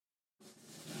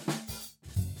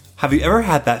Have you ever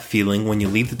had that feeling when you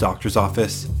leave the doctor's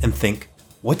office and think,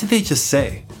 what did they just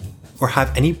say? Or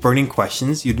have any burning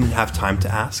questions you didn't have time to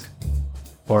ask?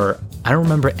 Or, I don't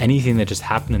remember anything that just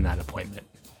happened in that appointment.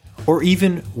 Or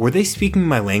even, were they speaking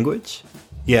my language?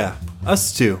 Yeah,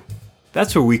 us too.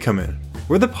 That's where we come in.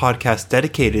 We're the podcast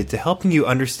dedicated to helping you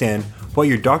understand what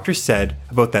your doctor said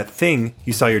about that thing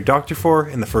you saw your doctor for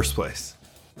in the first place.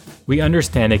 We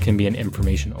understand it can be an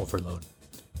information overload.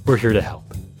 We're here to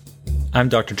help. I'm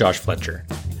Dr. Josh Fletcher,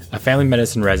 a family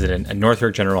medicine resident at North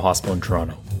York General Hospital in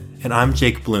Toronto. And I'm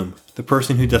Jake Bloom, the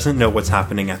person who doesn't know what's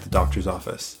happening at the doctor's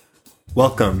office.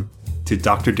 Welcome to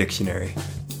Dr. Dictionary.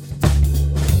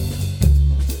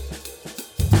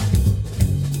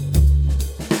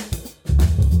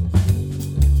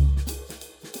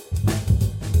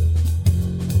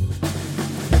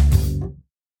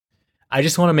 I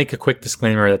just want to make a quick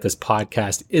disclaimer that this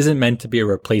podcast isn't meant to be a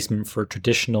replacement for a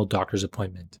traditional doctor's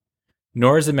appointment,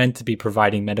 nor is it meant to be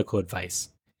providing medical advice.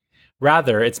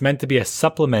 Rather, it's meant to be a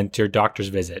supplement to your doctor's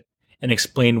visit and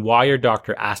explain why your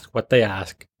doctor asked what they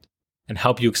asked and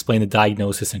help you explain the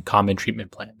diagnosis and common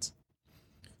treatment plans.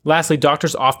 Lastly,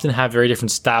 doctors often have very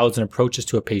different styles and approaches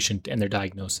to a patient and their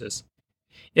diagnosis.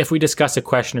 If we discuss a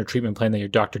question or treatment plan that your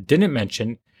doctor didn't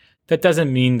mention, that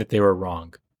doesn't mean that they were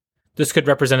wrong. This could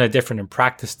represent a different in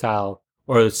practice style,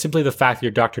 or simply the fact that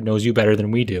your doctor knows you better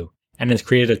than we do and has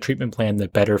created a treatment plan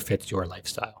that better fits your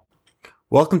lifestyle.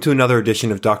 Welcome to another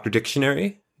edition of Dr.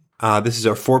 Dictionary. This is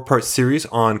our 4-part series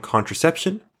on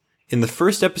contraception. In the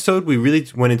first episode, we really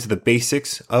went into the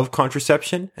basics of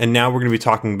contraception, and now we're going to be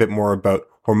talking a bit more about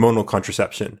hormonal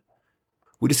contraception.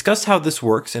 We discussed how this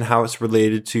works and how it's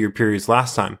related to your periods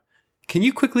last time. Can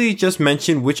you quickly just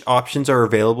mention which options are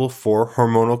available for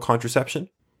hormonal contraception?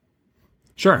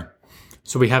 Sure.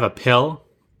 So we have a pill,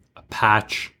 a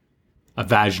patch, a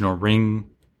vaginal ring,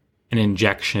 an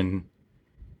injection,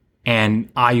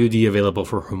 and IUD available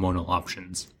for hormonal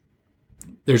options.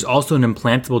 There's also an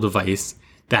implantable device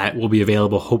that will be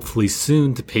available hopefully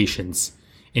soon to patients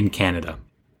in Canada.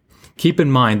 Keep in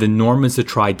mind, the norm is to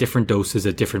try different doses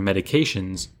of different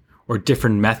medications or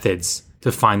different methods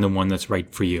to find the one that's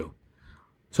right for you.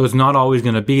 So it's not always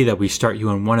going to be that we start you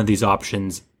on one of these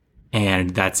options and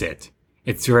that's it.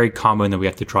 It's very common that we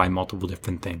have to try multiple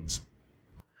different things.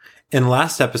 In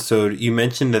last episode, you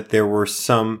mentioned that there were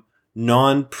some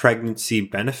non-pregnancy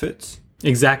benefits.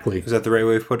 Exactly. Is that the right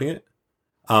way of putting it?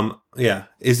 Yeah.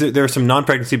 There are some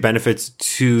non-pregnancy benefits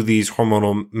to these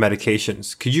hormonal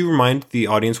medications. Could you remind the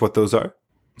audience what those are?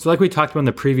 So like we talked about in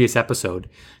the previous episode,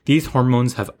 these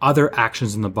hormones have other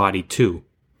actions in the body too,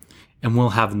 and will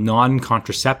have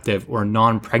non-contraceptive or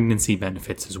non-pregnancy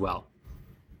benefits as well.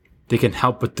 They can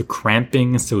help with the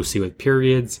cramping associated with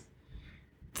periods.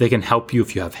 They can help you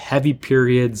if you have heavy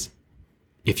periods,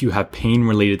 if you have pain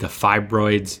related to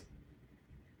fibroids,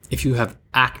 if you have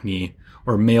acne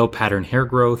or male pattern hair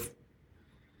growth,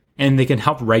 and they can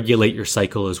help regulate your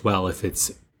cycle as well if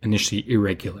it's initially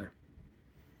irregular.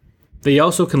 They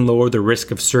also can lower the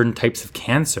risk of certain types of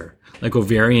cancer, like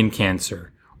ovarian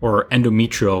cancer or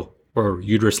endometrial or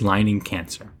uterus lining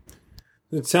cancer.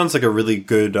 It sounds like a really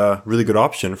good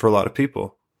option for a lot of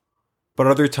people. But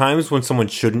are there times when someone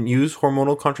shouldn't use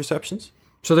hormonal contraceptions?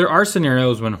 So there are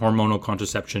scenarios when hormonal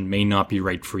contraception may not be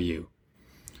right for you.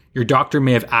 Your doctor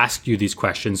may have asked you these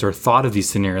questions or thought of these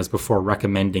scenarios before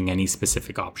recommending any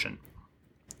specific option.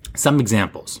 Some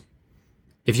examples.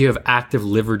 If you have active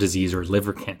liver disease or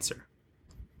liver cancer.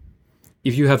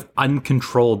 If you have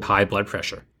uncontrolled high blood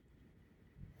pressure.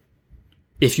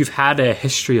 If you've had a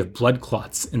history of blood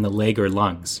clots in the leg or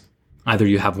lungs, either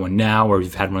you have one now or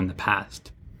you've had one in the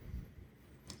past.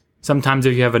 Sometimes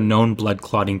if you have a known blood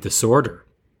clotting disorder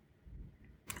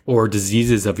or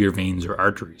diseases of your veins or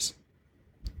arteries.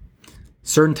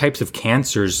 Certain types of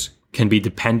cancers can be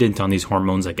dependent on these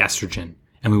hormones like estrogen,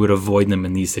 and we would avoid them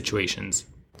in these situations.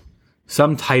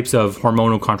 Some types of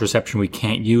hormonal contraception we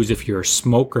can't use if you're a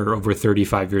smoker over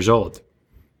 35 years old.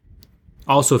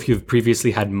 Also, if you've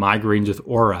previously had migraines with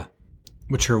aura,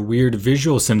 which are weird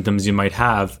visual symptoms you might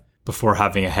have before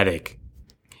having a headache.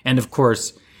 And of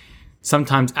course,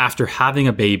 sometimes after having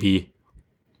a baby,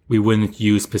 we wouldn't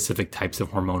use specific types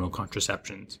of hormonal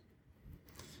contraceptions.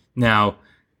 Now,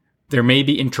 there may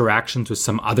be interactions with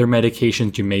some other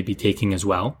medications you may be taking as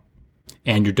well,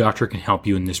 and your doctor can help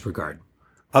you in this regard.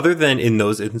 Other than in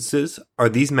those instances, are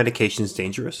these medications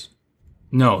dangerous?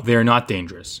 No, they are not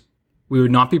dangerous. We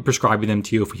would not be prescribing them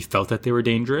to you if we felt that they were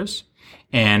dangerous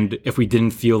and if we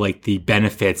didn't feel like the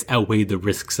benefits outweighed the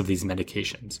risks of these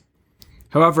medications.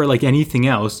 However, like anything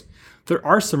else, there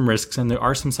are some risks and there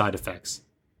are some side effects.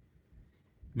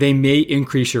 They may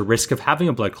increase your risk of having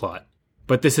a blood clot,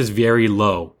 but this is very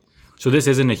low. So this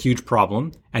isn't a huge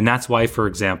problem, and that's why, for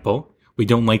example, we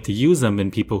don't like to use them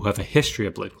in people who have a history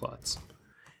of blood clots.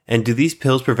 And do these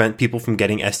pills prevent people from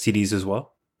getting STDs as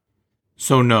well?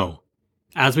 So no.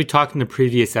 As we talked in the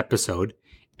previous episode,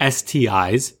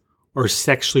 STIs, or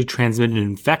sexually transmitted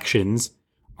infections,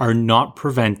 are not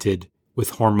prevented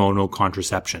with hormonal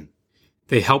contraception.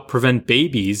 They help prevent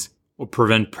babies or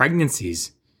prevent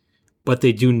pregnancies, but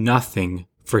they do nothing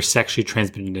for sexually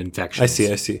transmitted infections.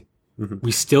 I see. Mm-hmm.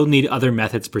 We still need other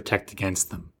methods to protect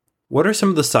against them. What are some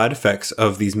of the side effects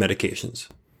of these medications?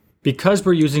 Because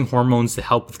we're using hormones to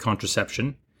help with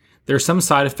contraception, there are some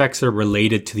side effects that are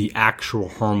related to the actual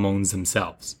hormones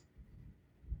themselves.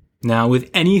 Now,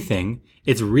 with anything,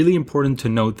 it's really important to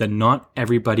note that not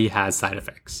everybody has side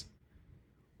effects.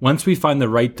 Once we find the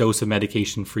right dose of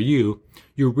medication for you,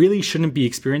 you really shouldn't be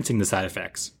experiencing the side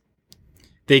effects.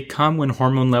 They come when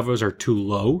hormone levels are too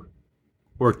low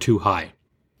or too high.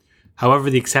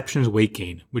 However, the exception is weight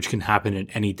gain, which can happen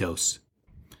at any dose.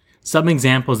 Some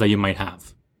examples that you might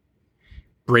have: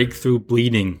 breakthrough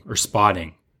bleeding or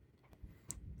spotting.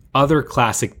 Other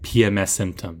classic PMS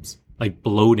symptoms like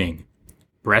bloating,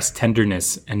 breast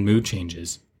tenderness, and mood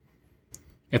changes.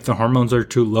 If the hormones are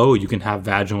too low, you can have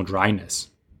vaginal dryness.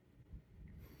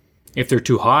 If they're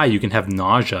too high, you can have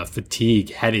nausea,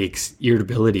 fatigue, headaches,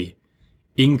 irritability,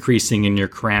 increasing in your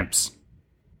cramps.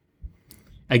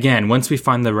 Again, once we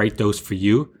find the right dose for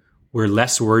you, we're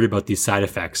less worried about these side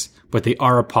effects, but they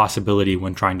are a possibility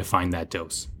when trying to find that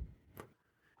dose.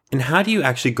 And how do you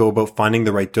actually go about finding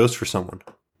the right dose for someone?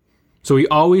 So we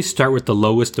always start with the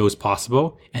lowest dose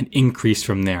possible and increase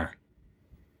from there.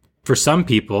 For some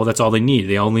people, that's all they need.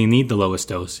 They only need the lowest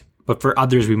dose. But for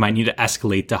others, we might need to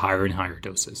escalate to higher and higher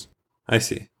doses. I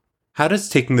see. How does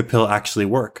taking the pill actually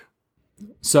work?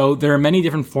 So there are many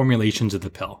different formulations of the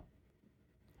pill.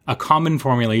 A common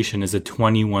formulation is a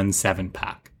 21-7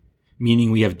 pack, meaning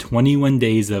we have 21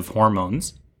 days of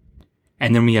hormones,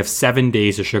 and then we have 7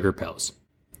 days of sugar pills.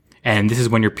 And this is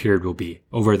when your period will be,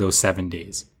 over those 7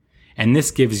 days. And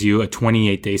this gives you a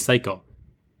 28-day cycle.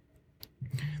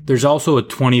 There's also a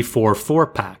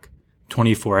 24-4 pack,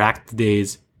 24 active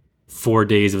days, 4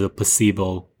 days of the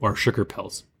placebo or sugar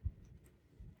pills.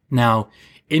 Now,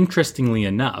 interestingly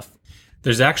enough,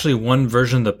 there's actually one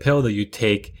version of the pill that you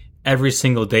take every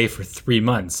single day for 3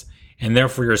 months, and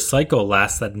therefore your cycle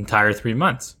lasts that entire 3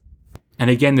 months. And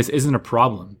again, this isn't a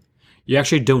problem. You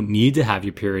actually don't need to have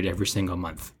your period every single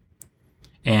month.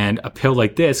 And a pill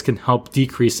like this can help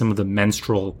decrease some of the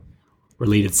menstrual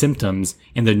related symptoms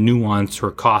and the nuance or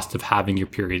cost of having your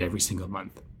period every single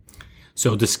month.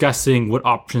 So discussing what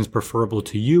option is preferable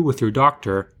to you with your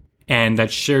doctor and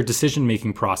that shared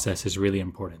decision-making process is really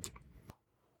important.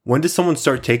 When does someone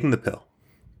start taking the pill?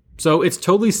 So it's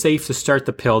totally safe to start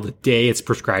the pill the day it's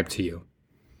prescribed to you.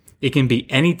 It can be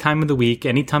any time of the week,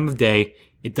 any time of day,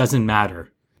 it doesn't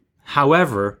matter.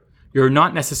 However, you're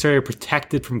not necessarily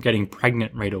protected from getting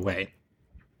pregnant right away.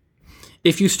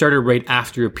 If you started right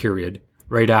after your period,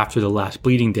 right after the last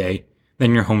bleeding day,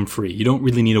 then you're home free. You don't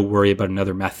really need to worry about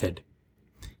another method.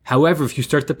 However, if you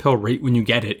start the pill right when you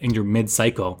get it and you're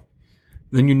mid-cycle,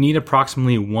 then you need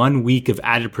approximately 1 week of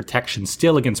added protection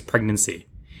still against pregnancy.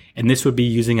 And this would be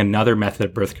using another method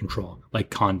of birth control, like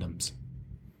condoms.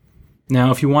 Now,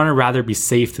 if you want to rather be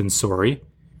safe than sorry,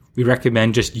 we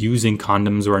recommend just using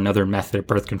condoms or another method of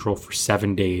birth control for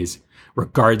 7 days,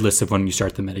 regardless of when you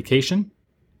start the medication.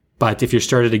 But if you're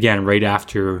started again right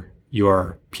after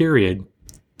your period,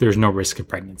 there's no risk of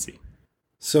pregnancy.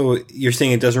 So you're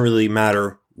saying it doesn't really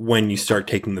matter when you start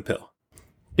taking the pill?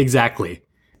 Exactly.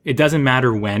 It doesn't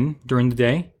matter when during the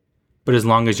day, but as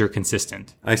long as you're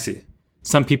consistent. I see.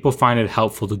 Some people find it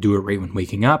helpful to do it right when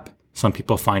waking up. Some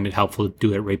people find it helpful to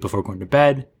do it right before going to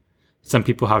bed. Some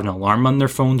people have an alarm on their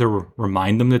phone to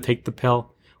remind them to take the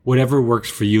pill. Whatever works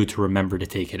for you to remember to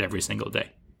take it every single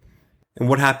day. And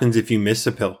what happens if you miss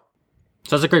a pill?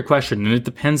 So that's a great question, and it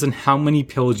depends on how many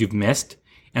pills you've missed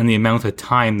and the amount of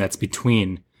time that's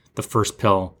between the first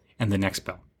pill and the next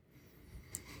pill.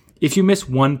 If you miss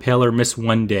one pill or miss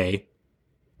 1 day,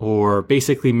 or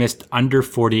basically missed under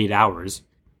 48 hours,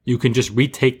 you can just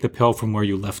retake the pill from where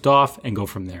you left off and go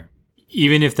from there,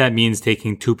 even if that means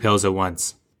taking 2 pills at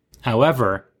once.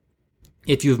 However,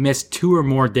 if you've missed 2 or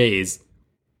more days,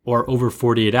 or over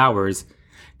 48 hours,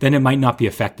 then it might not be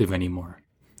effective anymore.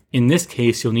 In this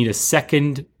case, you'll need a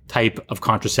second type of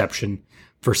contraception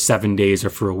for 7 days or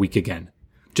for a week again,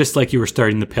 just like you were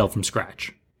starting the pill from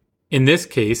scratch. In this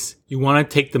case, you want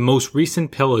to take the most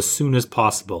recent pill as soon as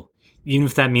possible, even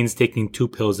if that means taking 2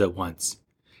 pills at once.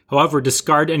 However,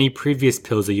 discard any previous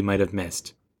pills that you might have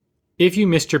missed. If you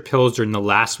missed your pills during the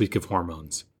last week of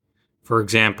hormones, for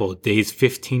example, days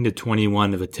 15 to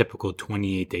 21 of a typical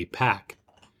 28-day pack.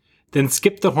 Then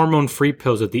skip the hormone-free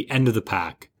pills at the end of the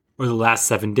pack, or the last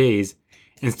 7 days,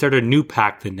 and start a new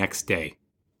pack the next day.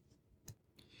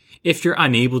 If you're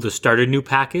unable to start a new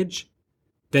package,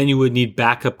 then you would need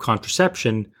backup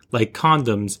contraception like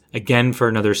condoms again for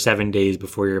another 7 days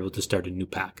before you're able to start a new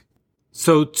pack.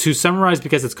 So to summarize,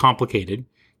 because it's complicated,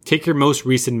 take your most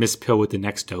recent missed pill with the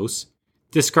next dose,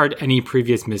 discard any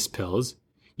previous missed pills,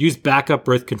 use backup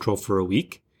birth control for a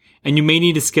week, and you may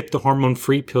need to skip the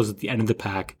hormone-free pills at the end of the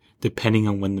pack depending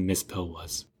on when the missed pill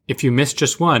was. If you miss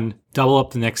just one, double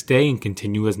up the next day and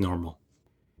continue as normal.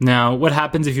 Now, what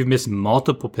happens if you've missed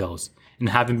multiple pills and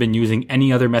haven't been using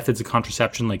any other methods of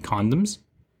contraception like condoms?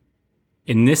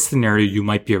 In this scenario, you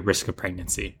might be at risk of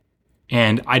pregnancy.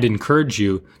 And I'd encourage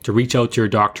you to reach out to your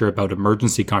doctor about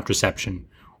emergency contraception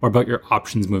or about your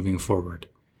options moving forward.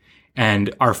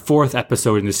 And our 4th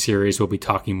episode in this series will be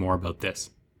talking more about this.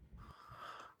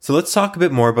 So let's talk a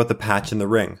bit more about the patch and the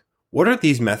ring. What are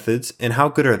these methods and how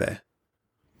good are they?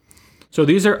 So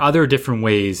these are other different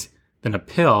ways than a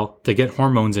pill to get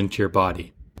hormones into your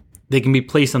body. They can be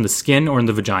placed on the skin or in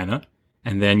the vagina,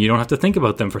 and then you don't have to think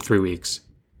about them for 3 weeks.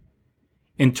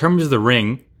 In terms of the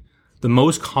ring, the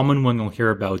most common one you'll hear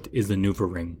about is the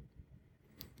NuvaRing.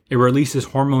 It releases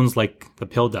hormones like the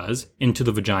pill does into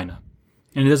the vagina,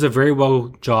 and it does a very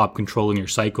well job controlling your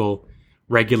cycle,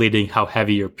 regulating how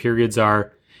heavy your periods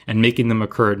are, and making them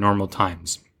occur at normal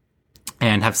times,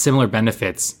 and have similar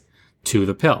benefits to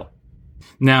the pill.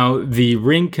 Now, the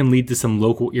ring can lead to some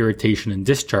local irritation and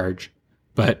discharge,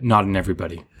 but not in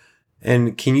everybody.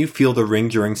 And can you feel the ring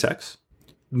during sex?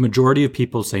 The majority of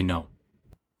people say no.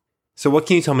 So what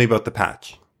can you tell me about the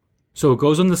patch? So it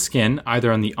goes on the skin,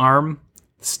 either on the arm,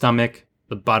 the stomach,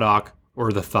 the buttock,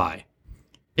 or the thigh.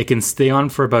 It can stay on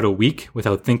for about a week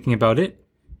without thinking about it,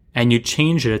 and you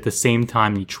change it at the same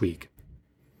time each week.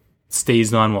 It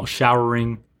stays on while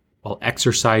showering, while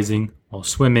exercising, while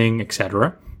swimming,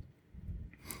 etc.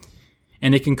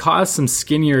 And it can cause some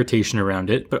skin irritation around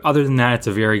it, but other than that, it's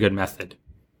a very good method.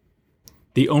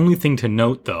 The only thing to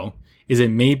note, though, is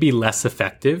it may be less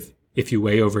effective if you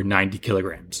weigh over 90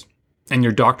 kilograms. And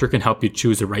your doctor can help you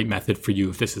choose the right method for you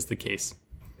if this is the case.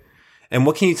 And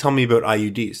what can you tell me about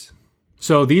IUDs?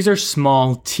 So these are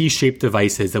small T-shaped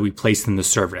devices that we place in the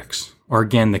cervix, or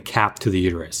again, the cap to the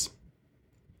uterus.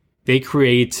 They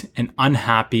create an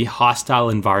unhappy, hostile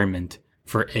environment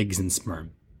for eggs and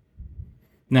sperm.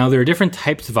 Now, there are different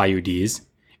types of IUDs,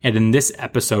 and in this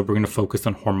episode, we're going to focus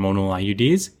on hormonal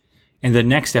IUDs. In the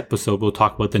next episode, we'll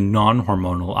talk about the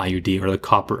non-hormonal IUD, or the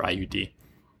copper IUD.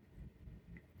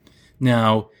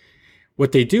 Now,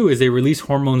 what they do is they release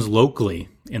hormones locally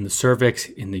in the cervix,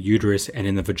 in the uterus, and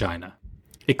in the vagina.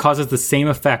 It causes the same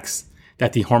effects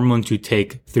that the hormones you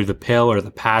take through the pill or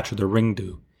the patch or the ring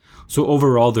do. So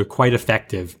overall, they're quite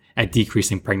effective at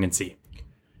decreasing pregnancy.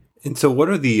 And so what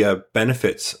are the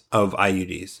benefits of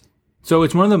IUDs? So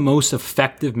it's one of the most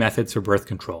effective methods for birth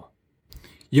control.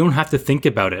 You don't have to think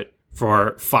about it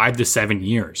for 5 to 7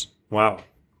 years. Wow.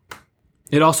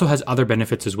 It also has other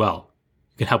benefits as well.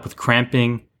 It can help with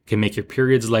cramping, can make your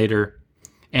periods lighter,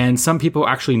 and some people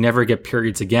actually never get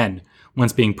periods again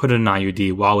once being put in an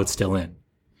IUD while it's still in,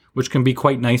 which can be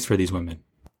quite nice for these women.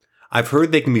 I've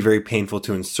heard they can be very painful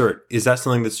to insert. Is that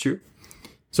something that's true?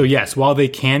 So yes, while they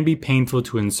can be painful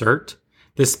to insert,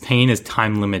 this pain is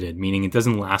time limited, meaning it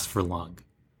doesn't last for long.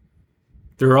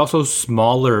 There are also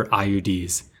smaller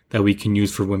IUDs that we can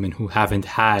use for women who haven't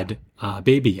had a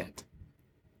baby yet.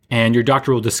 And your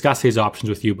doctor will discuss these options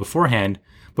with you beforehand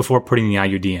before putting the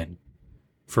IUD in.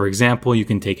 For example, you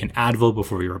can take an Advil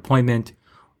before your appointment,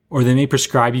 or they may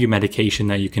prescribe you medication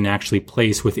that you can actually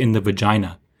place within the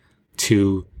vagina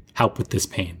to help with this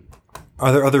pain.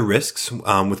 Are there other risks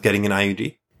with getting an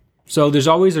IUD? So there's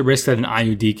always a risk that an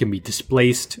IUD can be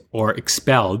displaced or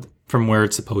expelled from where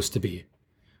it's supposed to be.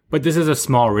 But this is a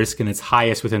small risk and it's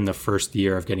highest within the first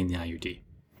year of getting the IUD.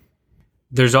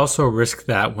 There's also a risk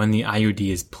that when the IUD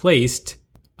is placed,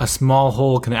 a small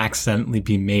hole can accidentally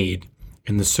be made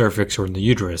in the cervix or in the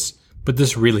uterus, but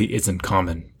this really isn't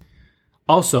common.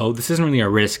 Also, this isn't really a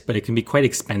risk, but it can be quite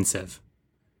expensive.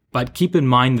 But keep in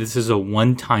mind this is a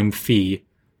one-time fee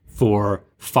for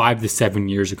 5 to 7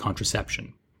 years of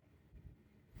contraception.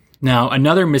 Now,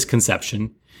 another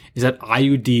misconception is that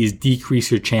IUDs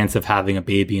decrease your chance of having a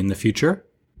baby in the future,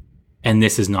 and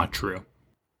this is not true.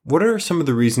 What are some of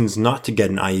the reasons not to get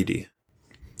an IUD?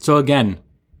 So again,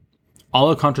 all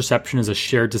of contraception is a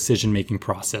shared decision-making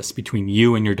process between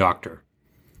you and your doctor.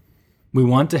 We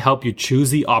want to help you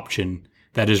choose the option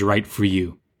that is right for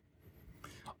you.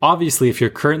 Obviously, if you're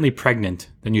currently pregnant,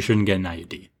 then you shouldn't get an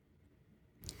IUD.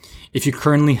 If you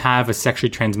currently have a sexually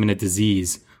transmitted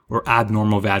disease or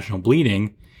abnormal vaginal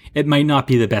bleeding, it might not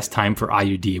be the best time for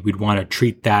IUD. We'd want to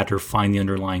treat that or find the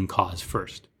underlying cause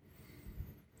first.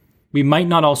 We might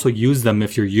not also use them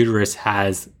if your uterus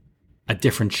has a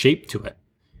different shape to it,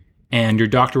 and your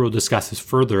doctor will discuss this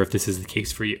further if this is the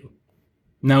case for you.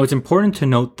 Now, it's important to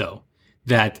note, though,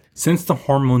 that since the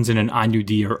hormones in an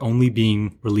IUD are only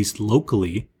being released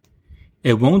locally,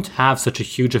 it won't have such a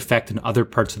huge effect in other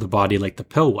parts of the body like the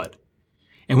pill would.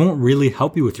 It won't really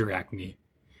help you with your acne.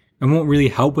 It won't really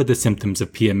help with the symptoms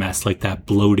of PMS like that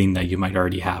bloating that you might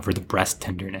already have or the breast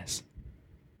tenderness.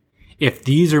 If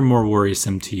these are more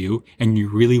worrisome to you and you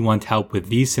really want help with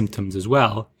these symptoms as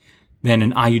well, then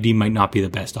an IUD might not be the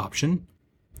best option.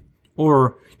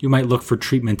 Or you might look for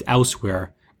treatment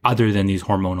elsewhere other than these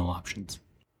hormonal options.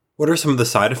 What are some of the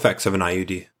side effects of an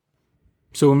IUD?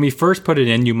 So when we first put it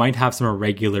in, you might have some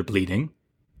irregular bleeding.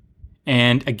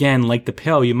 And again, like the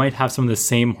pill, you might have some of the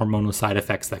same hormonal side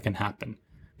effects that can happen.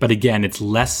 But again, it's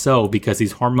less so because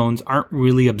these hormones aren't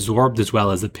really absorbed as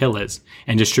well as the pill is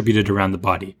and distributed around the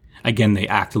body. Again, they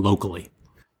act locally.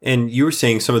 And you were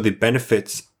saying some of the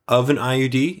benefits of an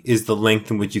IUD is the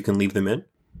length in which you can leave them in?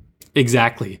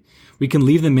 Exactly. We can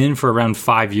leave them in for around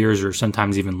 5 years or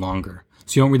sometimes even longer.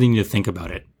 So you don't really need to think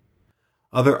about it.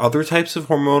 Are there other types of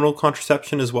hormonal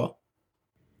contraception as well?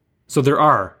 So there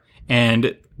are.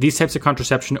 And these types of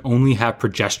contraception only have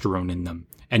progesterone in them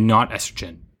and not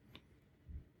estrogen.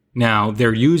 Now,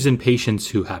 they're used in patients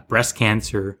who have breast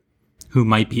cancer, who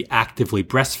might be actively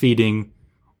breastfeeding,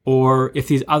 or if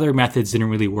these other methods didn't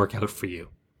really work out for you.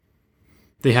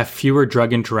 They have fewer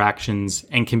drug interactions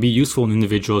and can be useful in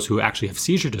individuals who actually have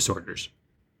seizure disorders.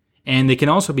 And they can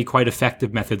also be quite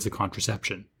effective methods of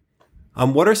contraception.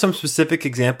 What are some specific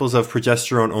examples of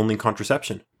progesterone-only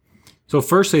contraception? So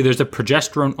firstly, there's a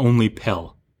progesterone-only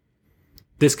pill.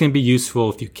 This can be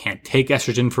useful if you can't take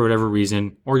estrogen for whatever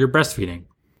reason, or you're breastfeeding.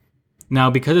 Now,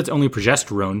 because it's only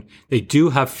progesterone, they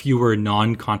do have fewer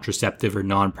non-contraceptive or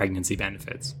non-pregnancy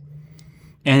benefits.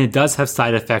 And it does have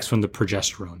side effects from the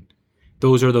progesterone.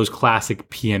 Those are those classic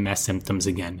PMS symptoms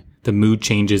again, the mood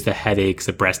changes, the headaches,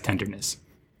 the breast tenderness.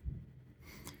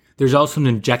 There's also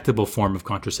an injectable form of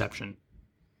contraception.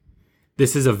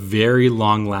 This is a very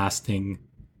long-lasting,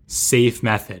 safe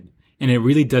method, and it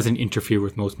really doesn't interfere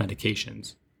with most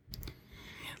medications.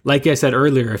 Like I said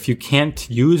earlier, if you can't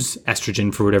use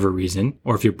estrogen for whatever reason,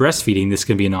 or if you're breastfeeding, this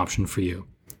can be an option for you,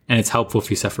 and it's helpful if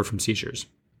you suffer from seizures.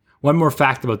 One more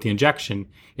fact about the injection,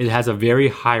 it has a very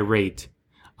high rate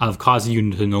of causing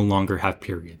you to no longer have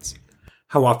periods.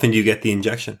 How often do you get the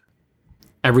injection?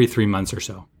 Every 3 months or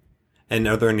so. And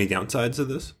are there any downsides of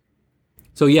this?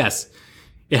 So yes,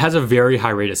 it has a very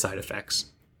high rate of side effects.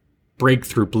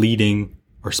 Breakthrough bleeding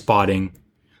or spotting,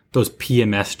 those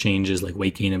PMS changes like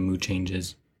weight gain and mood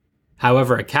changes.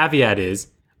 However, a caveat is,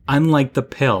 unlike the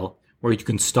pill, where you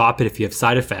can stop it if you have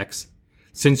side effects,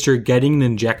 since you're getting an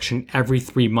injection every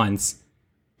 3 months,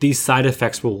 these side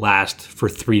effects will last for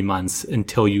 3 months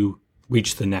until you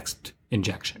reach the next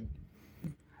injection.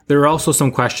 There are also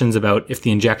some questions about if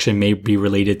the injection may be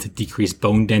related to decreased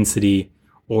bone density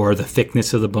or the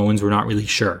thickness of the bones. We're not really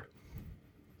sure.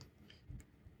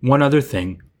 One other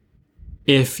thing,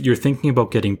 if you're thinking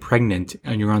about getting pregnant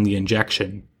and you're on the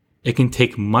injection, it can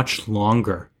take much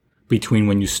longer between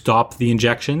when you stop the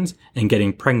injections and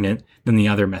getting pregnant than the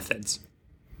other methods.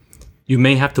 You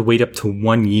may have to wait up to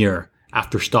 1 year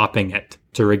after stopping it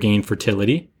to regain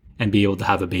fertility and be able to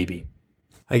have a baby.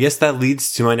 I guess that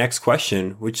leads to my next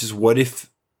question, which is what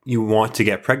if you want to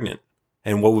get pregnant?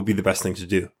 And what would be the best thing to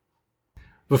do?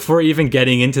 Before even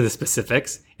getting into the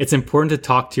specifics, it's important to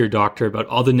talk to your doctor about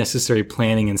all the necessary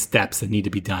planning and steps that need to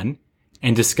be done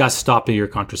and discuss stopping your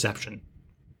contraception.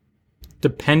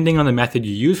 Depending on the method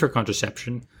you use for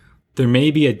contraception, there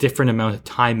may be a different amount of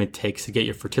time it takes to get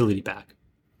your fertility back.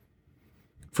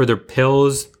 For the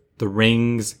pills, the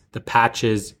rings, the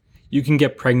patches, you can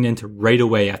get pregnant right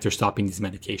away after stopping these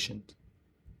medications.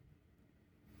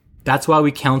 That's why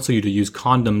we counsel you to use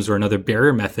condoms or another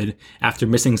barrier method after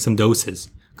missing some doses,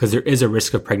 because there is a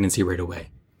risk of pregnancy right away.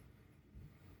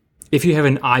 If you have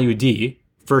an IUD,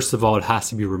 first of all, it has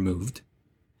to be removed.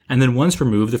 And then once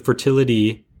removed, the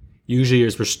fertility usually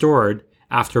is restored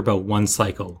after about 1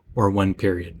 cycle or 1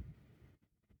 period.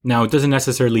 Now, it doesn't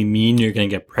necessarily mean you're going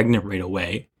to get pregnant right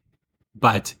away,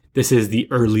 but this is the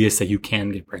earliest that you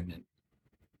can get pregnant.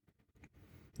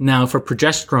 Now, for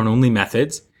progesterone-only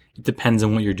methods, it depends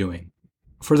on what you're doing.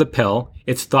 For the pill,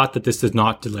 it's thought that this does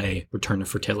not delay return of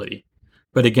fertility.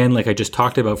 But again, like I just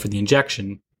talked about for the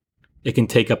injection, it can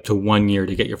take up to 1 year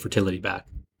to get your fertility back.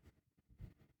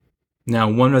 Now,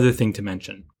 one other thing to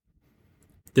mention.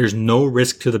 There's no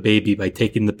risk to the baby by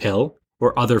taking the pill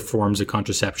or other forms of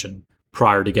contraception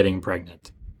prior to getting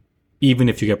pregnant, even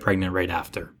if you get pregnant right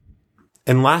after.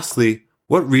 And lastly,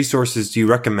 what resources do you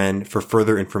recommend for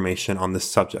further information on this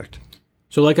subject?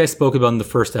 So like I spoke about in the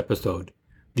first episode,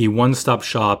 the one-stop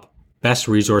shop best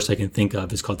resource I can think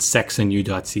of is called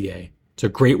sexandyou.ca. It's a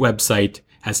great website,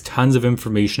 has tons of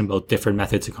information about different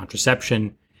methods of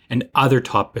contraception and other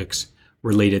topics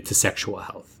related to sexual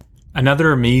health.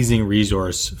 Another amazing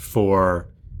resource for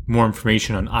more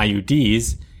information on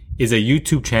IUDs is a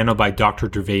YouTube channel by Dr.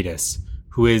 Gervais,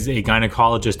 who is a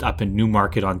gynecologist up in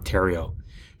Newmarket, Ontario.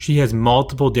 She has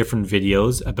multiple different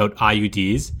videos about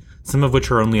IUDs, some of which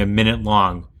are only a minute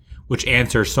long, which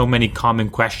answer so many common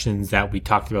questions that we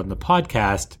talked about in the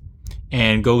podcast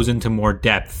and goes into more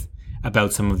depth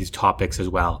about some of these topics as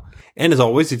well. And as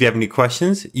always, if you have any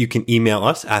questions, you can email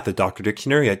us at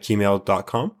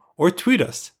thedoctordictionary@gmail.com or tweet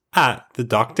us at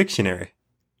thedocdictionary.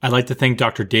 I'd like to thank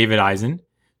Dr. David Eisen,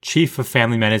 Chief of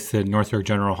Family Medicine at North York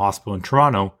General Hospital in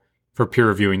Toronto, for peer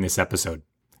reviewing this episode,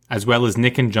 as well as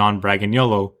Nick and John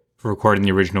Bragagnolo for recording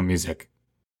the original music.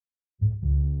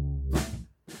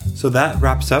 So that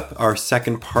wraps up our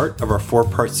second part of our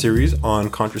 4-part series on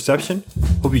contraception.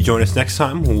 Hope you join us next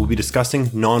time when we'll be discussing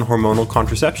non-hormonal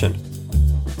contraception.